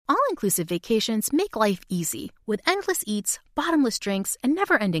all-inclusive vacations make life easy with endless eats, bottomless drinks, and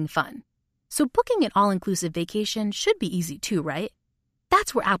never-ending fun. So booking an all-inclusive vacation should be easy too, right?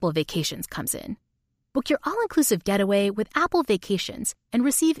 That's where Apple Vacations comes in. Book your all-inclusive getaway with Apple Vacations and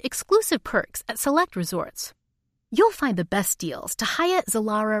receive exclusive perks at select resorts. You'll find the best deals to Hyatt,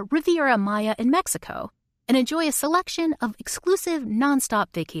 Zilara, Riviera Maya in Mexico and enjoy a selection of exclusive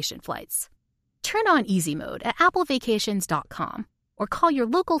non-stop vacation flights. Turn on easy mode at applevacations.com or call your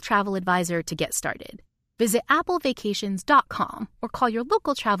local travel advisor to get started. Visit applevacations.com or call your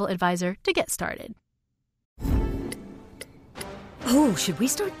local travel advisor to get started. Oh, should we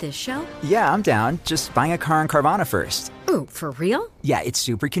start this show? Yeah, I'm down. Just buying a car on Carvana first. Oh, for real? Yeah, it's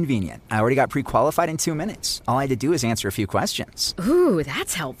super convenient. I already got pre-qualified in 2 minutes. All I had to do is answer a few questions. Ooh,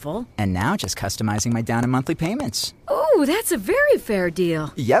 that's helpful. And now just customizing my down and monthly payments. Ooh, that's a very fair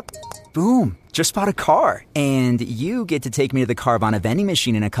deal. Yep. Boom. Just bought a car. And you get to take me to the Carvana vending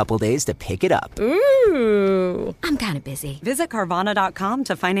machine in a couple days to pick it up. Ooh. I'm kind of busy. Visit Carvana.com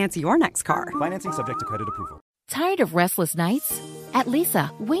to finance your next car. Financing subject to credit approval. Tired of restless nights? At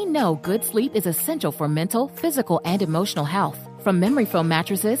Leesa, we know good sleep is essential for mental, physical, and emotional health. From memory foam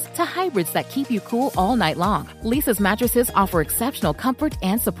mattresses to hybrids that keep you cool all night long, Leesa's mattresses offer exceptional comfort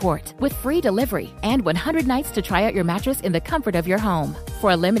and support with free delivery and 100 nights to try out your mattress in the comfort of your home.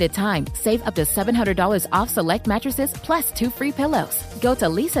 For a limited time, save up to $700 off select mattresses plus 2 free pillows. Go to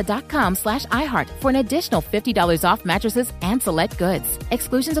leesa.com/iHeart for an additional $50 off mattresses and select goods.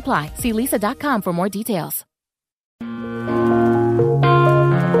 Exclusions apply. See leesa.com for more details.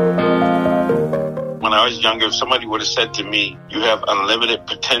 When I was younger, if somebody would have said to me, you have unlimited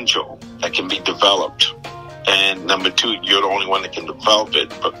potential that can be developed. And number 2, you're the only one that can develop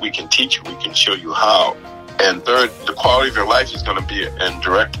it, but we can teach you, we can show you how. And third, the quality of your life is going to be in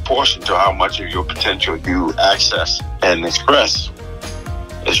direct proportion to how much of your potential you access and express.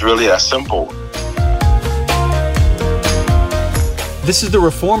 It's really that simple. This is the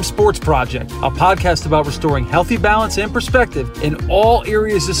Reform Sports Project, a podcast about restoring healthy balance and perspective in all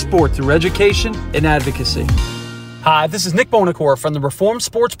areas of sport through education and advocacy. Hi, this is Nick Bonacor from the Reform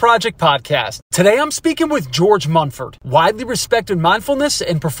Sports Project podcast. Today I'm speaking with George Mumford, widely respected mindfulness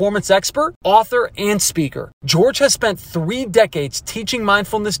and performance expert, author, and speaker. George has spent 3 decades teaching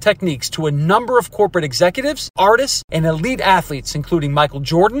mindfulness techniques to a number of corporate executives, artists, and elite athletes, including Michael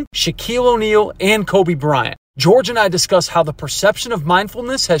Jordan, Shaquille O'Neal, and Kobe Bryant. George and I discuss how the perception of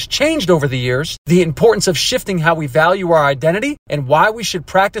mindfulness has changed over the years, the importance of shifting how we value our identity, and why we should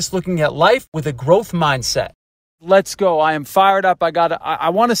practice looking at life with a growth mindset. Let's go. I am fired up. I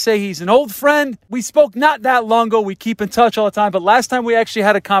want to say he's an old friend. We spoke not that long ago. We keep in touch all the time. But last time we actually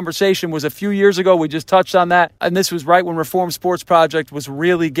had a conversation was a few years ago. We just touched on that. And this was right when Reform Sports Project was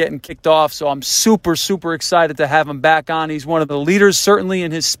really getting kicked off. So I'm super, super excited to have him back on. He's one of the leaders, certainly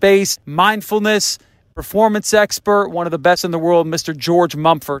in his space. Mindfulness, performance expert, one of the best in the world, Mr. George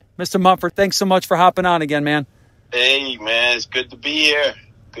Mumford. Mr. Mumford, thanks so much for hopping on again, man. Hey, man, it's good to be here.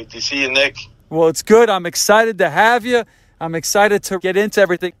 Good to see you, Nick. Well, it's good. I'm excited to have you. I'm excited to get into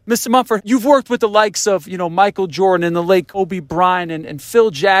everything. Mr. Mumford, you've worked with the likes of, Michael Jordan and the late Kobe Bryant and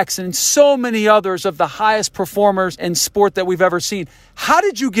Phil Jackson and so many others of the highest performers in sport that we've ever seen. How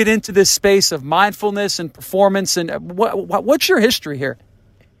did you get into this space of mindfulness and performance, and what's your history here?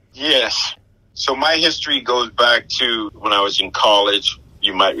 Yes. So my history goes back to when I was in college.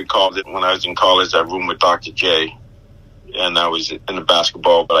 You might recall that when I was in college, I roomed with Dr. J. And I was in the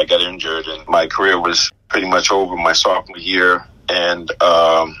basketball, but I got injured, and my career was pretty much over my sophomore year. And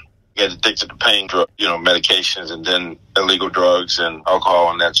got addicted to pain, medications, and then illegal drugs and alcohol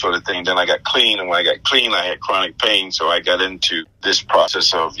and that sort of thing. Then I got clean, and when I got clean, I had chronic pain. So I got into this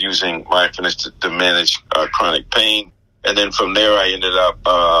process of using mindfulness to manage chronic pain. And then from there, I ended up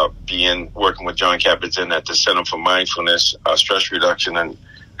working with John Kabat-Zinn at the Center for Mindfulness, Stress Reduction and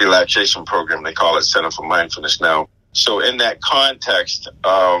Relaxation Program. They call it Center for Mindfulness now. So in that context,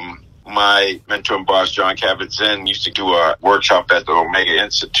 my mentor and boss, John Kabat-Zinn, used to do a workshop at the Omega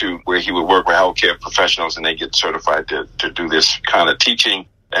Institute where he would work with healthcare professionals and they get certified to do this kind of teaching.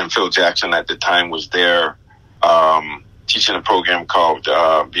 And Phil Jackson at the time was there teaching a program called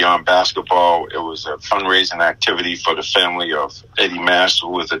Beyond Basketball. It was a fundraising activity for the family of Eddie Mass, who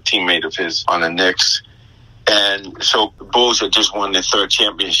was a teammate of his on the Knicks. And so the Bulls had just won their 3rd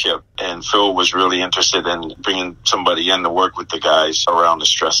championship, and Phil was really interested in bringing somebody in to work with the guys around the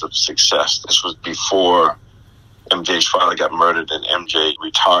stress of success. This was before MJ's father got murdered and MJ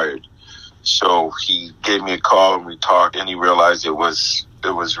retired. So he gave me a call and we talked, and he realized it was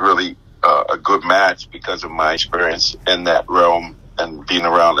really a good match because of my experience in that realm and being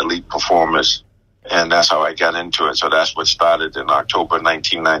around elite performers. And that's how I got into it. So that's what started in October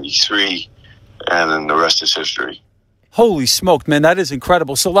 1993, and then the rest is history. Holy smoke, man, that is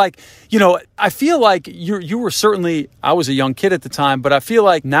incredible. So, like, you know, I feel like you were certainly, I was a young kid at the time, but I feel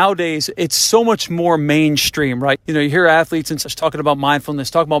like nowadays it's so much more mainstream, right? You know, you hear athletes and such talking about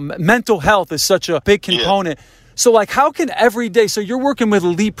mindfulness, talking about mental health is such a big component. Yeah. So, like, how can every day, so you're working with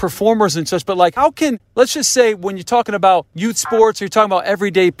elite performers and such, but, like, how can, let's just say when you're talking about youth sports or you're talking about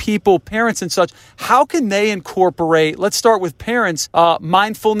everyday people, parents and such, how can they incorporate, let's start with parents,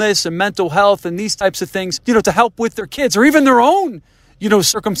 mindfulness and mental health and these types of things, you know, to help with their kids or even their own, you know,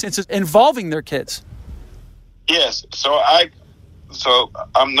 circumstances involving their kids? Yes. So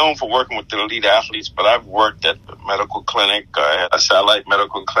I'm known for working with the elite athletes, but I've worked at a medical clinic, a satellite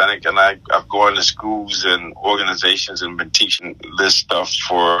medical clinic, and I've gone to schools and organizations and been teaching this stuff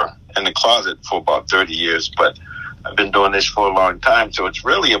in the closet for about 30 years. But I've been doing this for a long time. So it's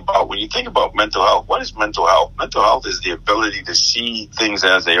really about, when you think about mental health, what is mental health? Mental health is the ability to see things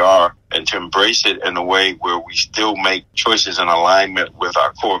as they are and to embrace it in a way where we still make choices in alignment with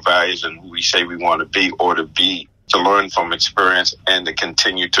our core values and who we say we want to be or to be. To learn from experience and to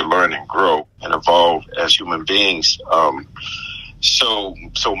continue to learn and grow and evolve as human beings. So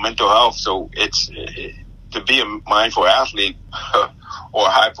mental health. So it's to be a mindful athlete or a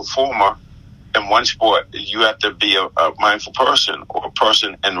high performer in one sport. You have to be a mindful person or a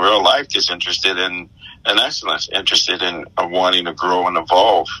person in real life that's interested in excellence, interested in wanting to grow and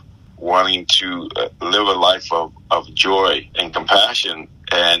evolve, wanting to live a life of joy and compassion,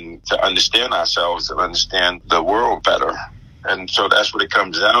 and to understand ourselves and understand the world better. And so that's what it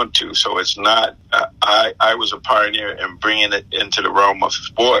comes down to. So it's not, I was a pioneer in bringing it into the realm of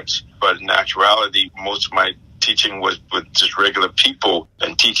sports, but in actuality, most of my teaching was with just regular people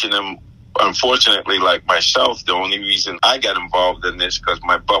and teaching them. Unfortunately, like myself, the only reason I got involved in this because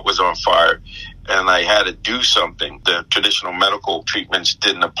my butt was on fire and I had to do something. The traditional medical treatments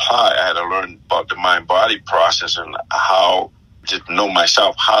didn't apply. I had to learn about the mind-body process and how to know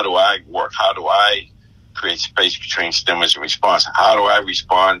myself. How do I work? How do I create space between stimulus and response? How do I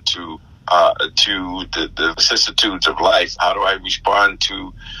respond to the vicissitudes of life? How do I respond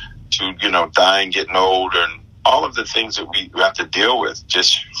to dying, getting old, and all of the things that we have to deal with?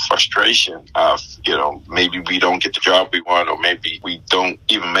 Just frustration. Maybe we don't get the job we want, or maybe we don't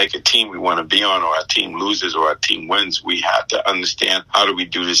even make a team we want to be on, or our team loses, or our team wins. We have to understand, how do we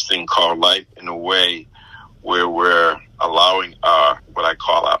do this thing called life in a way where we're allowing what I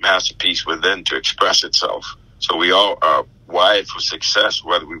call our masterpiece within to express itself. So we all are wired for success,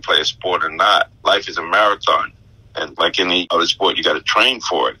 whether we play a sport or not. Life is a marathon. And like any other sport, you got to train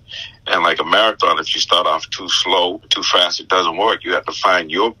for it. And like a marathon, if you start off too slow, too fast, it doesn't work. You have to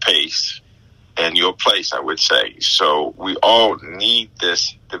find your pace and your place, I would say. So we all need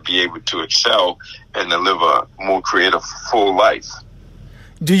this to be able to excel and to live a more creative, full life.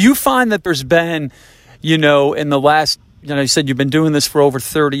 Do you find that there's been, in the last, you said you've been doing this for over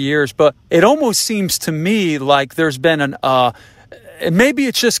 30 years, but it almost seems to me like there's been maybe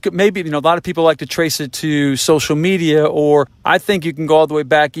it's just, a lot of people like to trace it to social media, or I think you can go all the way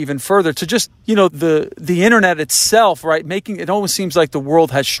back even further to just, the internet itself, right? It almost seems like the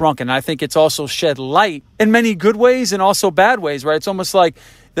world has shrunk. And I think it's also shed light in many good ways and also bad ways, right? It's almost like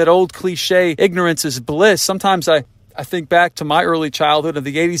that old cliche, ignorance is bliss. Sometimes I think back to my early childhood of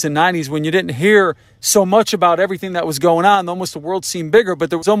the 80s and 90s when you didn't hear so much about everything that was going on. Almost the world seemed bigger,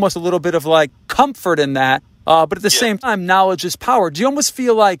 but there was almost a little bit of like comfort in that. But at the same time, knowledge is power. Do you almost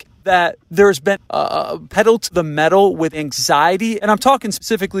feel like that there's been a pedal to the metal with anxiety? And I'm talking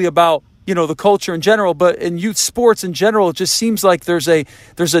specifically about, the culture in general, but in youth sports in general, it just seems like there's a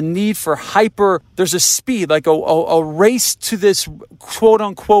need for there's a speed, like a race to this quote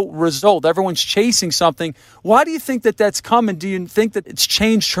unquote result. Everyone's chasing something. Why do you think that that's come? And do you think that it's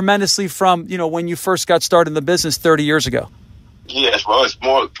changed tremendously from, when you first got started in the business 30 years ago? Yes, well, it's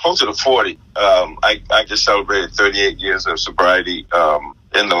more closer to 40. I just celebrated 38 years of sobriety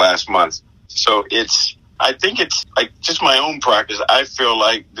in the last month. So I think it's like just my own practice. I feel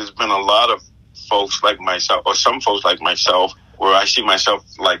like there's been a lot of folks like myself, or some folks like myself, where I see myself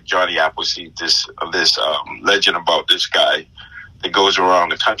like Johnny Appleseed, this legend about this guy that goes around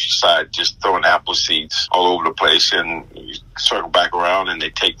the countryside just throwing apple seeds all over the place, and you circle back around and they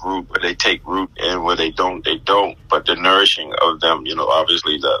take root, and where they don't, they don't. But the nourishing of them,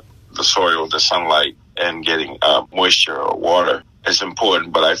 obviously the soil, the sunlight, and getting moisture or water is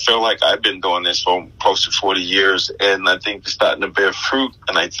important. But I feel like I've been doing this for close to 40 years, and I think it's starting to bear fruit.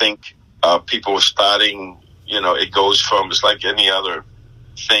 And I think people are starting, it goes from, it's like any other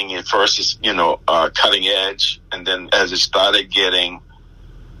thing. At first it's, cutting edge. And then as it started getting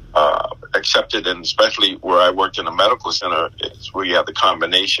accepted, and especially where I worked in a medical center, it's where you have the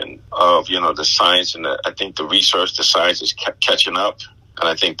combination of, the science and I think the research, the science is catching up. And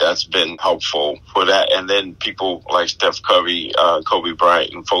I think that's been helpful for that. And then people like Steph Curry, Kobe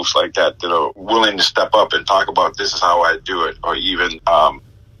Bryant, and folks like that are willing to step up and talk about this is how I do it. Or even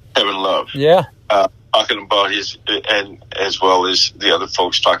Kevin Love. Yeah. Talking about his, and as well as the other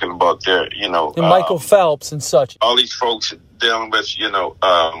folks talking about their, and Michael Phelps and such. All these folks dealing with,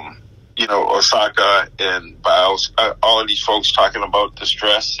 Osaka and Biles, all of these folks talking about the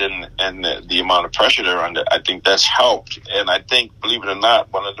stress and the amount of pressure they're under. I think that's helped. And I think, believe it or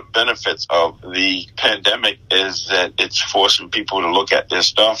not, one of the benefits of the pandemic is that it's forcing people to look at their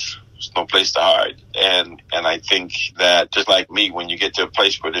stuff. There's no place to hide. And I think that, just like me, when you get to a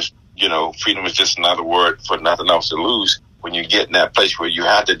place where there's, freedom is just another word for nothing else to lose. When you get in that place where you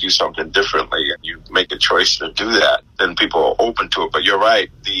have to do something differently and you make a choice to do that, then people are open to it. But you're right,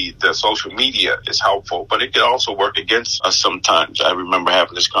 the social media is helpful, but it can also work against us sometimes. I remember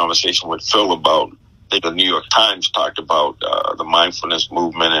having this conversation with Phil about, I think the New York Times talked about the mindfulness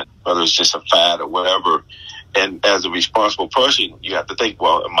movement and whether it's just a fad or whatever. And as a responsible person, you have to think,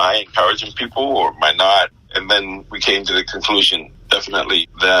 well, am I encouraging people or am I not? And then we came to the conclusion, definitely,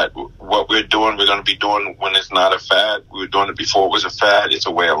 that what we're doing, we're going to be doing when it's not a fad. We were doing it before it was a fad. It's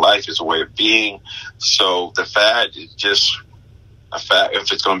a way of life. It's a way of being. So the fad is just a fad.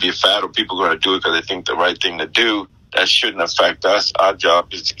 If it's going to be a fad or people are going to do it because they think the right thing to do, that shouldn't affect us. Our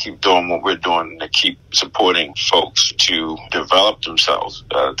job is to keep doing what we're doing and to keep supporting folks to develop themselves,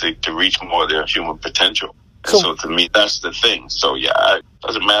 to reach more of their human potential. And so to me, that's the thing. So yeah, it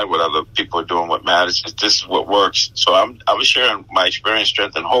doesn't matter what other people are doing. What matters is this is what works. So I was sharing my experience,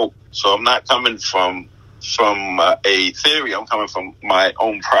 strength, and hope. So I'm not coming from a theory. I'm coming from my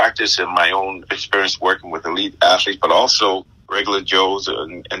own practice and my own experience working with elite athletes, but also regular Joes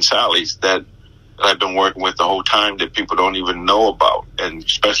and Sallys that I've been working with the whole time that people don't even know about. And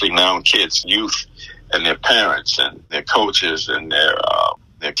especially now kids, youth, and their parents and their coaches and their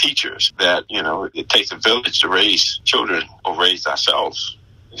teachers, that, it takes a village to raise children or raise ourselves.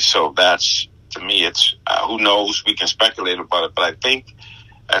 So that's, to me, it's, who knows, we can speculate about it, but I think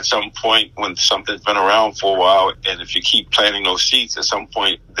at some point when something's been around for a while, and if you keep planting those seeds, at some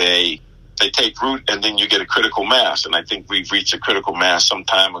point they take root and then you get a critical mass. And I think we've reached a critical mass some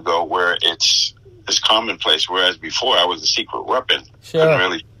time ago where it's commonplace, whereas before I was a secret weapon. Sure. Couldn't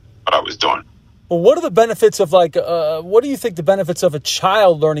really what I was doing. Well, what are the benefits of what do you think the benefits of a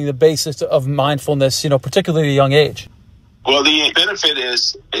child learning the basics of mindfulness, particularly at a young age? Well, the benefit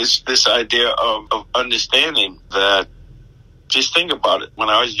is this idea of understanding that, just think about it. When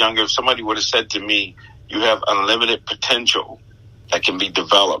I was younger, if somebody would have said to me, you have unlimited potential that can be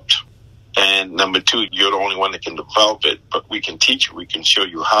developed. And number two, you're the only one that can develop it, but we can teach you, we can show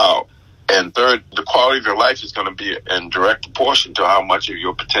you how. And third, the quality of your life is going to be in direct proportion to how much of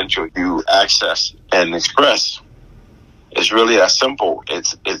your potential you access and express. It's really that simple.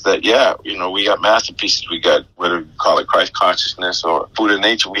 It's that, we got masterpieces. We got, whether you call it Christ consciousness or Buddha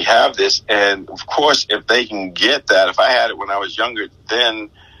nature, we have this. And of course, if they can get that, if I had it when I was younger, then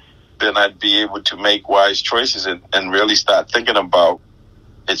I'd be able to make wise choices and really start thinking about,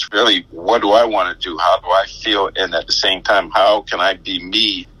 it's really, what do I want to do? How do I feel? And at the same time, how can I be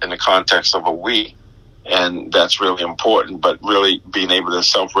me in the context of a we? And that's really important, but really being able to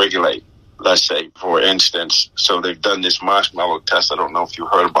self-regulate, let's say, for instance. So they've done this marshmallow test. I don't know if you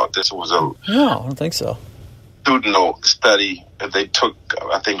heard about this. It was No, I don't think so. Student study. They took,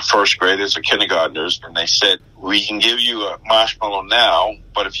 I think, first graders or kindergartners, and they said, we can give you a marshmallow now,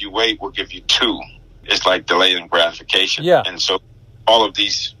 but if you wait, we'll give you two. It's like delaying gratification. Yeah. And so all of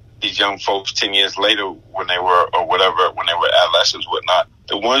these young folks 10 years later, when they were adolescents, whatnot,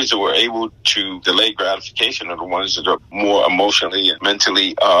 the ones that were able to delay gratification are the ones that are more emotionally and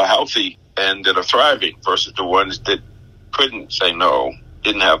mentally healthy and that are thriving versus the ones that couldn't say no,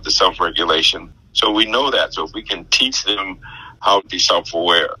 didn't have the self-regulation. So we know that. So if we can teach them how to be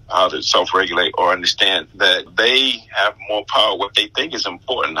self-aware, how to self-regulate, or understand that they have more power. What they think is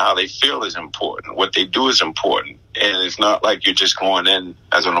important, how they feel is important, what they do is important. And it's not like you're just going in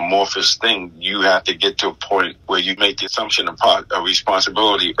as an amorphous thing. You have to get to a point where you make the assumption of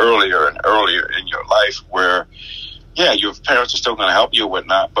responsibility earlier and earlier in your life where, yeah, your parents are still going to help you or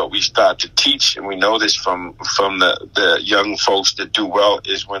whatnot, but we start to teach, and we know this from the young folks that do well,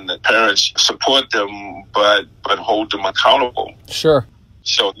 is when the parents support them but hold them accountable. Sure.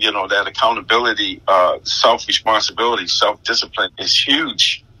 So, that accountability, self-responsibility, self-discipline is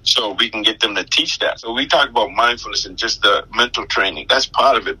huge. So we can get them to teach that. So we talk about mindfulness and just the mental training. That's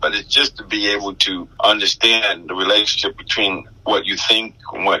part of it, but it's just to be able to understand the relationship between what you think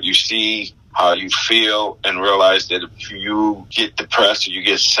and what you see, how you feel, and realize that if you get depressed or you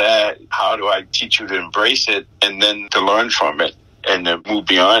get sad, how do I teach you to embrace it and then to learn from it and to move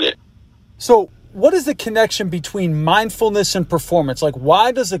beyond it? So what is the connection between mindfulness and performance? Like,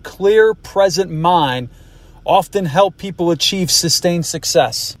 why does a clear, present mind often help people achieve sustained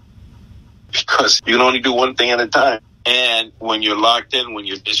success? Because you can only do one thing at a time. And when you're locked in, when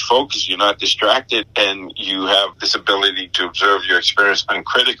you're just focused, you're not distracted, and you have this ability to observe your experience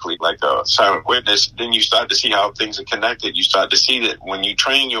uncritically, like a silent witness, then you start to see how things are connected. You start to see that when you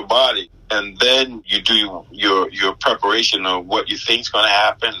train your body and then you do your preparation of what you think is going to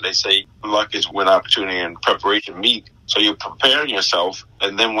happen, they say luck is when opportunity and preparation meet. So you're preparing yourself,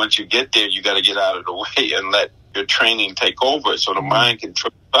 and then once you get there, you got to get out of the way and let your training take over so the mind can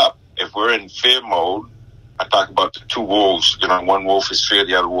trip up. If we're in fear mode, I talk about the two wolves. One wolf is fear,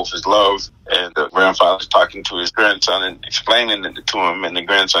 the other wolf is love. And the grandfather's talking to his grandson and explaining it to him, and the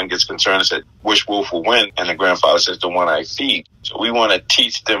grandson gets concerned and said, which wolf will win? And the grandfather says, the one I feed. So we want to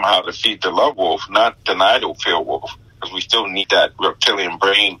teach them how to feed the love wolf, not deny the fear wolf. Because we still need that reptilian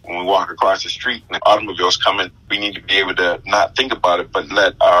brain when we walk across the street and the automobiles coming. We need to be able to not think about it, but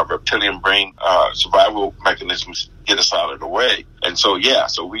let our reptilian brain survival mechanisms get us out of the way. And so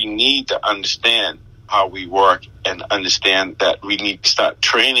we need to understand how we work and understand that we need to start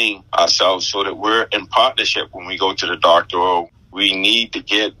training ourselves so that we're in partnership when we go to the doctor, or we need to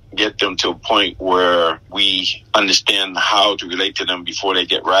get them to a point where we understand how to relate to them before they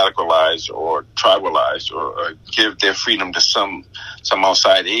get radicalized or tribalized or give their freedom to some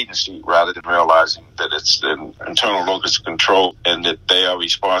outside agency, rather than realizing that it's an internal locus of control and that they are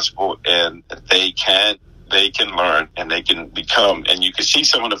responsible and that they can learn and they can become. And you can see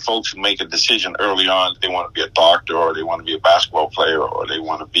some of the folks who make a decision early on, they want to be a doctor or they want to be a basketball player or they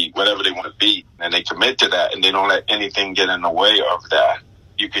want to be whatever they want to be. And they commit to that and they don't let anything get in the way of that.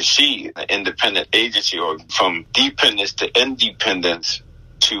 You can see the independent agency, or from dependence to independence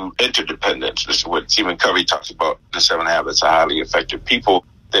to interdependence. This is what Stephen Covey talks about, the 7 Habits of Highly Effective People,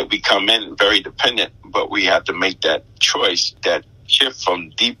 that we come in very dependent, but we have to make that choice, that shift from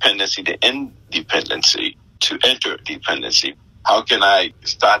dependency to independency to interdependency. How can I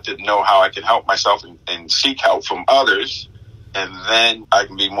start to know how I can help myself and seek help from others, and then I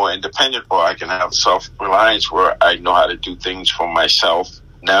can be more independent, or I can have self-reliance where I know how to do things for myself.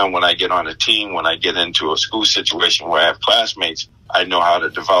 Now when I get on a team, when I get into a school situation where I have classmates, I know how to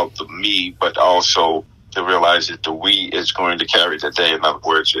develop the me, but also to realize that the we is going to carry the day. In other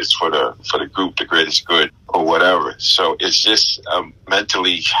words, it's for the group, the greatest good, or whatever. So it's just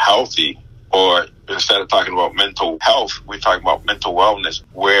mentally healthy. Or instead of talking about mental health, we're talking about mental wellness,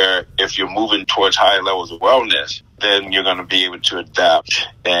 where if you're moving towards higher levels of wellness, then you're going to be able to adapt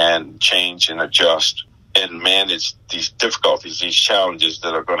and change and adjust and manage these difficulties, these challenges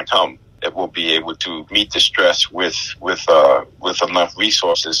that are going to come. That will be able to meet the stress with enough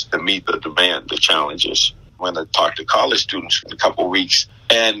resources to meet the demand, the challenges. When I talk to college students in a couple of weeks,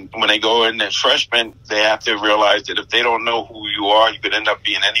 and when they go in as freshmen, they have to realize that if they don't know who you are, you could end up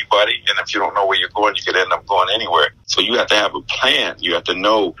being anybody. And if you don't know where you're going, you could end up going anywhere. So you have to have a plan. You have to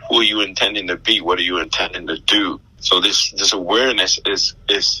know who are you intending to be? What are you intending to do? So this awareness is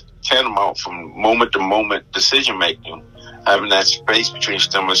tantamount from moment to moment decision making, having that space between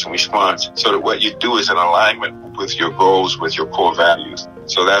stimulus and response, so that what you do is in alignment with your goals, with your core values.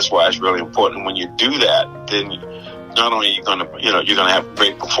 So that's why it's really important. When you do that, then not only are you going to have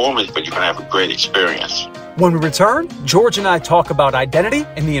great performance, but you're going to have a great experience. When we return, George and I talk about identity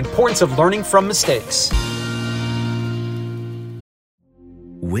and the importance of learning from mistakes.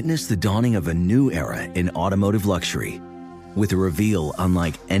 Witness the dawning of a new era in automotive luxury, with a reveal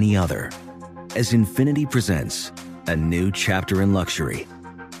unlike any other, as Infiniti presents a new chapter in luxury,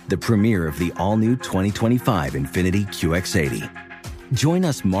 the premiere of the all-new 2025 Infiniti QX80. Join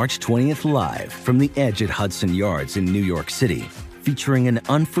us March 20th live from the Edge at Hudson Yards in New York City, featuring an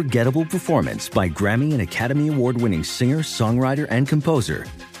unforgettable performance by Grammy and Academy Award-winning singer, songwriter, and composer,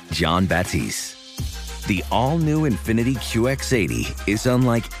 Jon Batiste. The all-new Infiniti QX80 is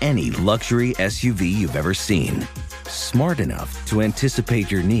unlike any luxury SUV you've ever seen. Smart enough to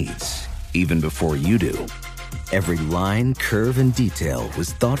anticipate your needs, even before you do. Every line, curve, and detail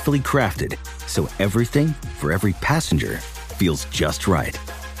was thoughtfully crafted, so everything for every passenger feels just right.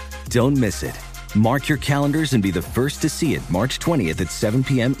 Don't miss it. Mark your calendars and be the first to see it March 20th at 7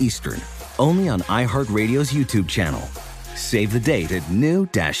 p.m. Eastern, only on iHeartRadio's YouTube channel. Save the date at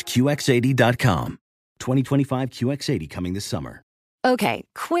new-QX80.com. 2025 QX80 coming this summer. Okay,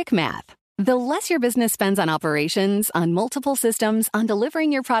 quick math. The less your business spends on operations, on multiple systems, on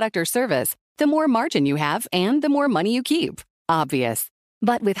delivering your product or service, the more margin you have and the more money you keep. Obvious.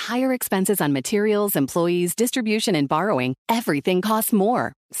 But with higher expenses on materials, employees, distribution, and borrowing, everything costs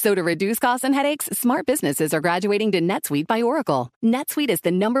more. So to reduce costs and headaches, smart businesses are graduating to NetSuite by Oracle. NetSuite is the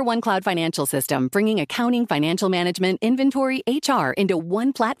 #1 cloud financial system, bringing accounting, financial management, inventory, HR into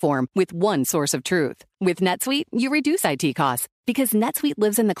one platform with one source of truth. With NetSuite, you reduce IT costs because NetSuite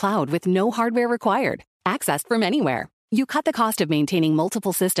lives in the cloud with no hardware required, accessed from anywhere. You cut the cost of maintaining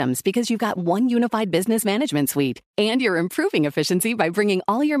multiple systems because you've got one unified business management suite. And you're improving efficiency by bringing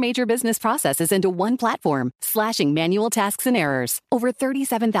all your major business processes into one platform, slashing manual tasks and errors. Over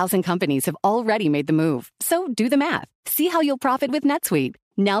 37,000 companies have already made the move. So do the math. See how you'll profit with NetSuite.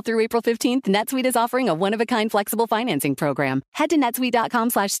 Now through April 15th, NetSuite is offering a one-of-a-kind flexible financing program. Head to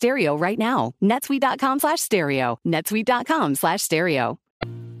netsuite.com/stereo right now. netsuite.com/stereo. netsuite.com/stereo.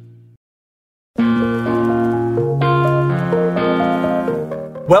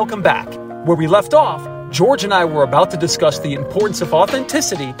 Welcome back. Where we left off, George and I were about to discuss the importance of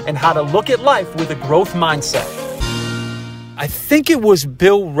authenticity and how to look at life with a growth mindset. I think it was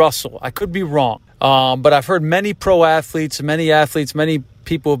Bill Russell. I could be wrong. But I've heard many pro athletes, many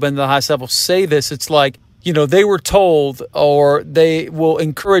people who have been to the highest level say this. It's like, they were told, or they will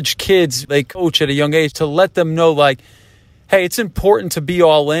encourage kids they coach at a young age to let them know, like, hey, it's important to be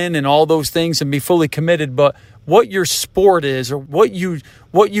all in and all those things and be fully committed, but what your sport is or what you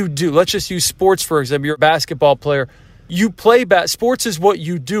do. Let's just use sports, for example. You're a basketball player. You play sports is what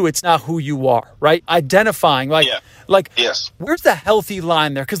you do. It's not who you are, right? Identifying, yes. Where's the healthy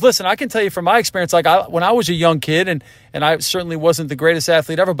line there? Because listen, I can tell you from my experience, when I was a young kid, and I certainly wasn't the greatest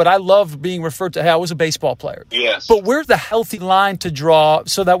athlete ever, but I loved being referred to, hey, I was a baseball player. Yes. But where's the healthy line to draw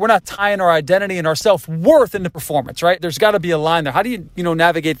so that we're not tying our identity and our self-worth into performance, right? There's got to be a line there. How do you,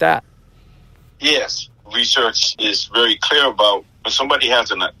 navigate that? Yes. Research is very clear about when somebody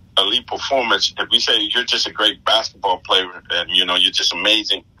has an elite performance. If we say you're just a great basketball player and you're just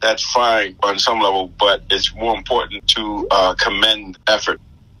amazing, that's fine on some level, but it's more important to commend effort.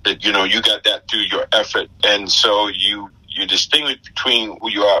 That you got that through your effort, and so you distinguish between who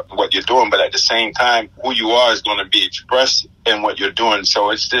you are and what you're doing, but at the same time, who you are is going to be expressed in what you're doing. So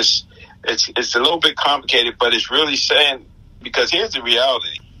it's a little bit complicated, but it's really saying, because here's the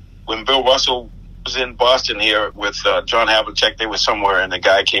reality: when Bill Russell was in Boston here with John Havlicek, they were somewhere, and the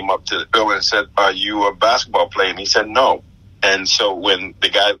guy came up to Bill and said, "Are you a basketball player?" And he said, "No." And so when the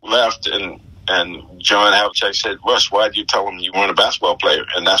guy left and John Havlicek said, "Russ, why did you tell him you weren't a basketball player?"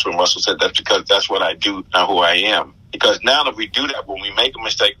 And that's when Russell said, "That's because that's what I do, not who I am." Because now that we do that, when we make a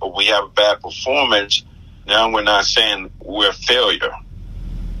mistake or we have a bad performance, now we're not saying we're a failure.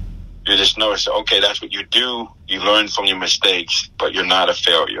 You just notice, okay, that's what you do. You learn from your mistakes, but you're not a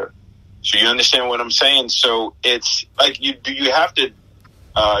failure. So you understand what I'm saying? So it's like you have to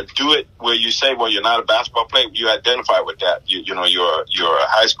do it where you say, well, you're not a basketball player. You identify with that. You're a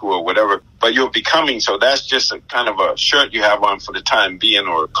high school or whatever, but you're becoming. So that's just a kind of a shirt you have on for the time being,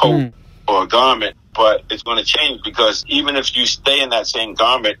 or a coat or a garment. But it's going to change, because even if you stay in that same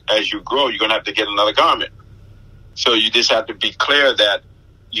garment, as you grow, you're going to have to get another garment. So you just have to be clear that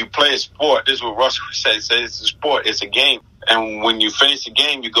you play a sport. This is what Russell says. It's a sport. It's a game. And when you finish the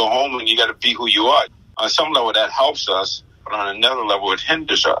game, you go home and you got to be who you are. On some level, that helps us. But on another level, it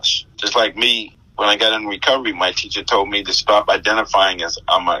hinders us. Just like me, when I got in recovery, my teacher told me to stop identifying as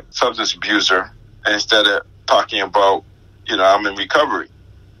I'm a substance abuser, instead of talking about, I'm in recovery.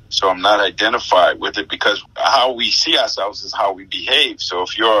 So I'm not identified with it, because how we see ourselves is how we behave. So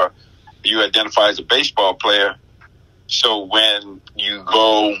if you identify as a baseball player, so when you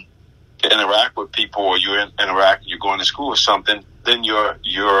go to interact with people, or you're going to school or something, then your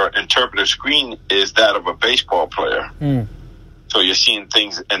interpretive screen is that of a baseball player. So you're seeing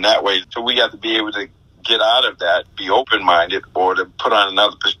things in that way. So we have to be able to get out of that, be open-minded, or to put on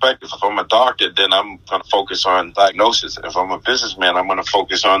another perspective. If I'm a doctor, then I'm going to focus on diagnosis. If I'm a businessman, I'm going to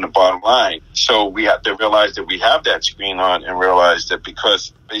focus on the bottom line. So we have to realize that we have that screen on, and realize that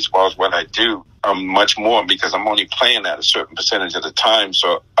because baseball is what I do, I'm much more, because I'm only playing at a certain percentage of the time.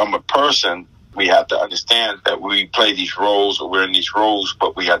 So I'm a person. We have to understand that we play these roles, or we're in these roles,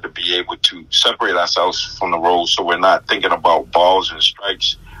 but we have to be able to separate ourselves from the roles, so we're not thinking about balls and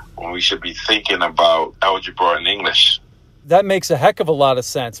strikes when we should be thinking about algebra and English. That makes a heck of a lot of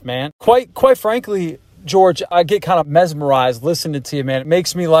sense, man. Quite frankly, George, I get kind of mesmerized listening to you, man. It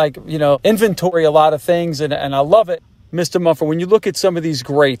makes me inventory a lot of things, and I love it. Mr. Mumford, when you look at some of these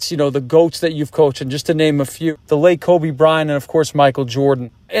greats, the GOATs that you've coached, and just to name a few, the late Kobe Bryant and, of course, Michael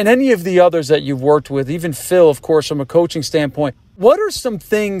Jordan, and any of the others that you've worked with, even Phil, of course, from a coaching standpoint, what are some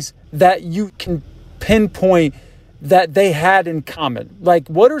things that you can pinpoint that they had in common? Like,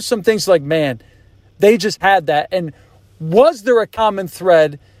 what are some things like, man, they just had that? And was there a common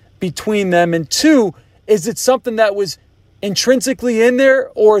thread between them? And two, is it something that was intrinsically in there,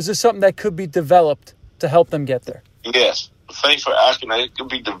 or is this something that could be developed to help them get there? Yes. Thanks for asking that. It could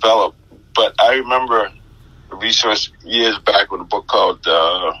be developed. But I remember a resource years back with a book called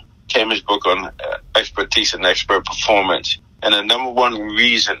Cambridge book on expertise and expert performance. And the number one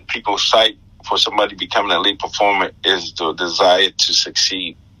reason people cite for somebody becoming an elite performer is the desire to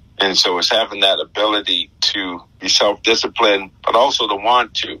succeed. And so it's having that ability to be self-disciplined, but also the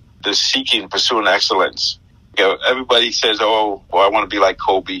want to, the seeking, pursuing excellence. Everybody says, oh, well, I want to be like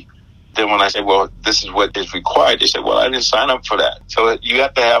Kobe. Then when I say, well, this is what is required, they say, well, I didn't sign up for that. So you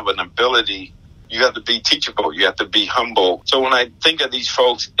have to have an ability. You have to be teachable. You have to be humble. So when I think of these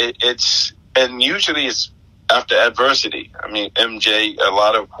folks, and usually it's after adversity. I mean, MJ, a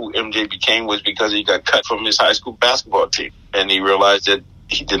lot of who MJ became was because he got cut from his high school basketball team. And he realized that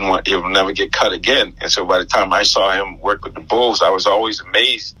he'll never get cut again. And so by the time I saw him work with the Bulls, I was always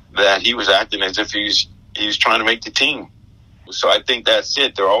amazed that he was acting as if he was trying to make the team. So I think that's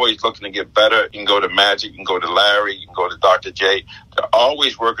it. They're always looking to get better. You can go to Magic, you can go to Larry, you can go to Dr. J. They're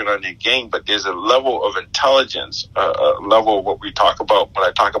always working on their game, but there's a level of intelligence, a level of what we talk about, what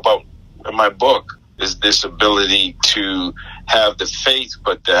I talk about in my book, is this ability to have the faith,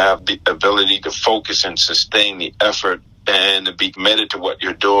 but to have the ability to focus and sustain the effort and to be committed to what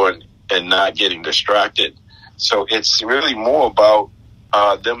you're doing and not getting distracted. So it's really more about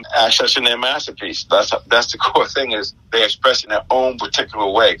them accessing their masterpiece. That's the core thing, is they express in their own particular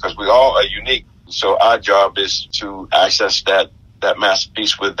way, because we all are unique. So our job is to access that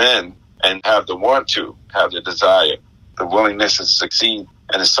masterpiece within and have the want to, have the desire, the willingness to succeed,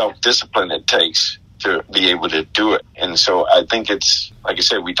 and the self-discipline it takes to be able to do it. And so I think it's, like I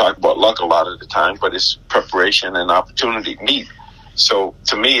said, we talk about luck a lot of the time, but it's preparation and opportunity meet. So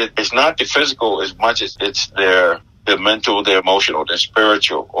to me, it's not the physical as much as it's their mental, their emotional, their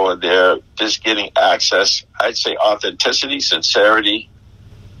spiritual, or their just getting access. I'd say authenticity, sincerity.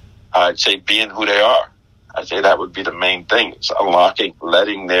 I'd say being who they are. I'd say that would be the main thing. It's unlocking,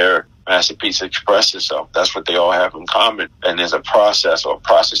 letting their masterpiece express itself. That's what they all have in common. And there's a process or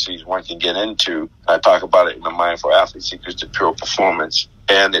processes one can get into. I talk about it in the Mindful Athlete Secrets to Pure Performance.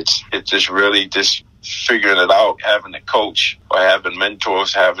 And it's just really just figuring it out, having a coach or having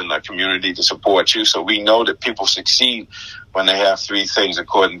mentors, having a community to support you. So we know that people succeed when they have three things,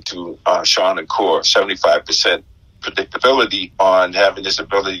 according to Sean and Core: 75% predictability on having this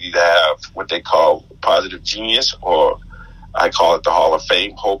ability to have what they call positive genius, or I call it the Hall of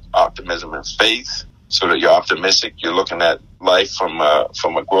Fame: hope, optimism, and faith. So that you're optimistic, you're looking at life from a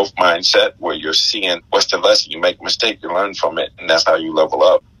growth mindset where you're seeing what's the lesson. You make a mistake, you learn from it, and that's how you level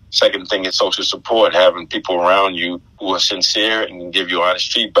up. Second thing is social support, having people around you who are sincere and can give you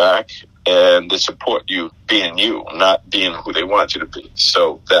honest feedback and to support you being you, not being who they want you to be.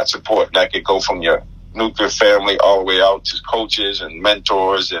 So that support, that could go from your nuclear family all the way out to coaches and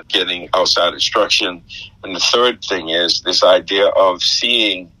mentors and getting outside instruction. And the third thing is this idea of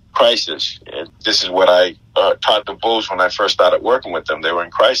seeing crisis. And this is what I taught the Bulls when I first started working with them. They were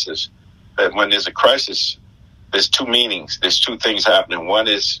in crisis. That when there's a crisis, there's two meanings. There's two things happening. One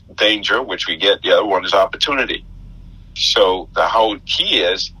is danger, which we get. The other one is opportunity. So the whole key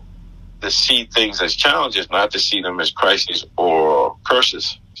is to see things as challenges, not to see them as crises or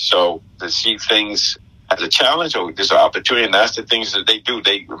curses. So to see things as a challenge, or there's an opportunity, and that's the things that they do.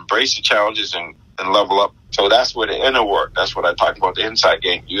 They embrace the challenges and level up. So that's where the inner work, that's what I talk about, the inside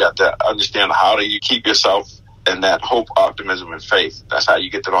game. You have to understand how do you keep yourself in that hope, optimism, and faith. That's how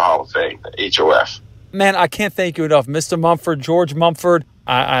you get to the Hall of Fame, the HOF. Man, I can't thank you enough. Mr. Mumford, George Mumford,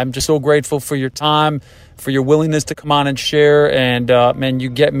 I'm just so grateful for your time, for your willingness to come on and share. And, man, you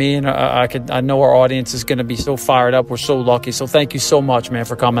get me, and I know our audience is going to be so fired up. We're so lucky. So thank you so much, man,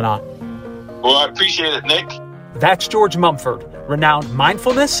 for coming on. Well, I appreciate it, Nick. That's George Mumford, renowned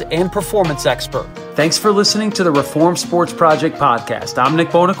mindfulness and performance expert. Thanks for listening to the Reform Sports Project podcast. I'm Nick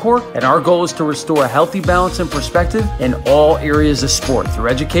Bonacore, and our goal is to restore a healthy balance and perspective in all areas of sport through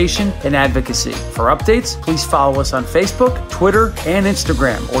education and advocacy. For updates, please follow us on Facebook, Twitter, and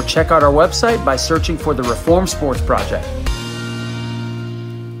Instagram, or check out our website by searching for the Reform Sports Project.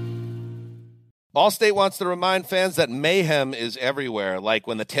 Allstate wants to remind fans that mayhem is everywhere, like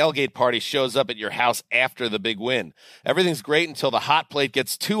when the tailgate party shows up at your house after the big win. Everything's great until the hot plate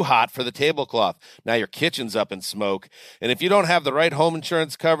gets too hot for the tablecloth. Now your kitchen's up in smoke. And if you don't have the right home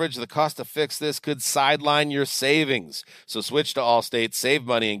insurance coverage, the cost to fix this could sideline your savings. So switch to Allstate, save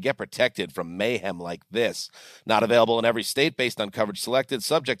money, and get protected from mayhem like this. Not available in every state based on coverage selected,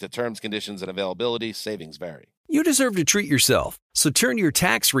 subject to terms, conditions, and availability. Savings vary. You deserve to treat yourself, so turn your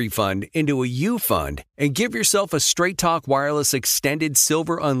tax refund into a U fund and give yourself a Straight Talk Wireless Extended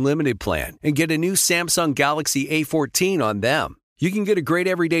Silver Unlimited plan and get a new Samsung Galaxy A14 on them. You can get a great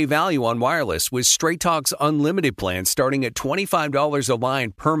everyday value on wireless with Straight Talk's Unlimited plan starting at $25 a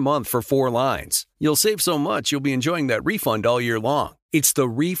line per month for 4 lines. You'll save so much you'll be enjoying that refund all year long. It's the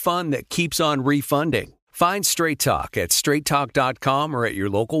refund that keeps on refunding. Find Straight Talk at straighttalk.com or at your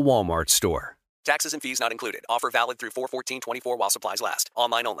local Walmart store. Taxes and fees not included. Offer valid through 4/14/24 while supplies last.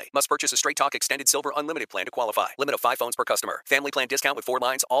 Online only. Must purchase a Straight Talk Extended Silver Unlimited plan to qualify. Limit of 5 phones per customer. Family plan discount with 4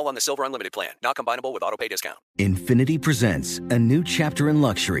 lines, all on the Silver Unlimited plan. Not combinable with autopay discount. Infiniti presents a new chapter in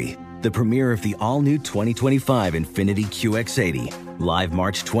luxury. The premiere of the all-new 2025 Infiniti QX80. Live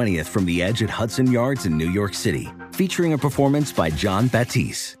March 20th from the Edge at Hudson Yards in New York City. Featuring a performance by John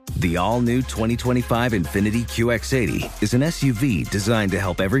Batiste. The all-new 2025 Infiniti QX80 is an SUV designed to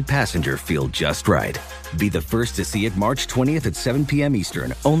help every passenger feel just right. Be the first to see it March 20th at 7 p.m.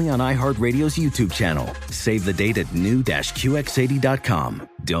 Eastern, only on iHeartRadio's YouTube channel. Save the date at new-QX80.com.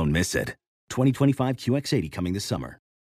 Don't miss it. 2025 QX80 coming this summer.